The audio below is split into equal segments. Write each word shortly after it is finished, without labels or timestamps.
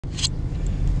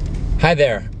Hi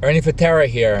there, Ernie Fatera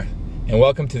here, and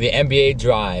welcome to the MBA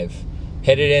Drive.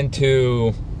 Headed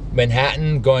into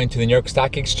Manhattan, going to the New York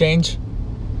Stock Exchange.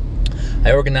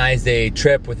 I organized a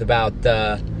trip with about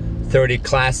 30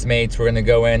 classmates. We're going to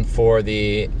go in for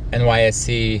the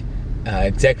NYSE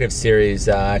Executive Series,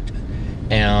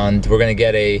 and we're going to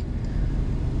get an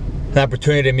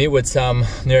opportunity to meet with some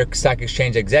New York Stock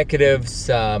Exchange executives,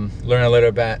 learn a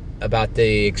little bit about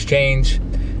the exchange,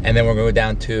 and then we're going to go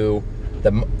down to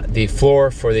the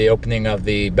floor for the opening of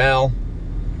the bell.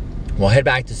 We'll head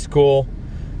back to school,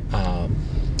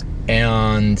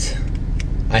 and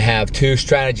I have two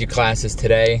strategy classes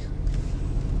today.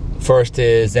 First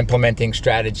is implementing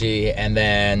strategy, and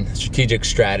then strategic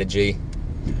strategy.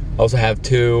 I also have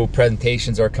two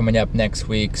presentations that are coming up next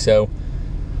week, so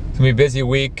it's gonna be a busy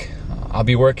week. I'll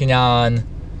be working on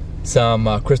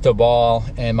some crystal ball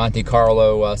and Monte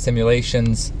Carlo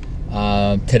simulations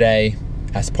today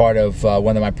as part of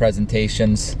one of my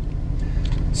presentations.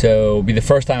 So it'll be the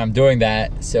first time I'm doing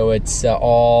that, so it's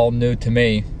all new to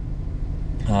me.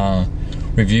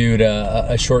 Reviewed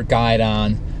a short guide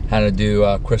on how to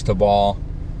do crystal ball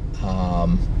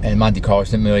and Monte Carlo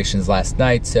simulations last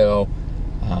night, so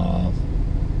I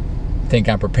think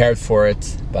I'm prepared for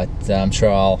it, but I'm sure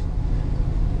I'll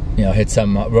hit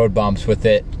some road bumps with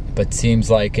it. But seems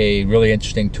like a really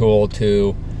interesting tool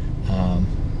to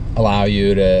allow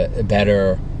you to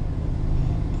better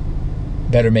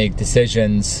make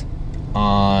decisions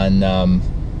on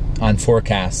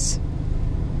forecasts.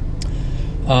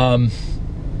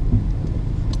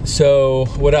 So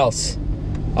what else?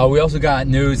 We also got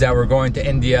news that we're going to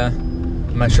India.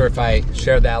 I'm not sure if I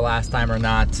shared that last time or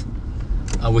not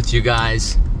with you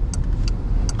guys,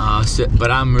 but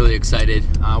I'm really excited.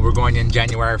 We're going in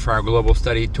January for our global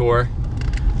study tour.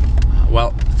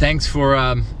 Well, thanks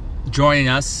for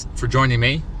joining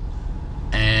me,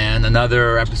 and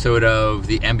another episode of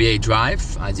the MBA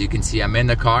Drive. As you can see, I'm in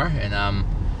the car and I'm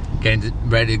getting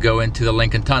ready to go into the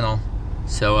Lincoln Tunnel.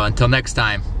 So until next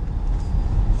time.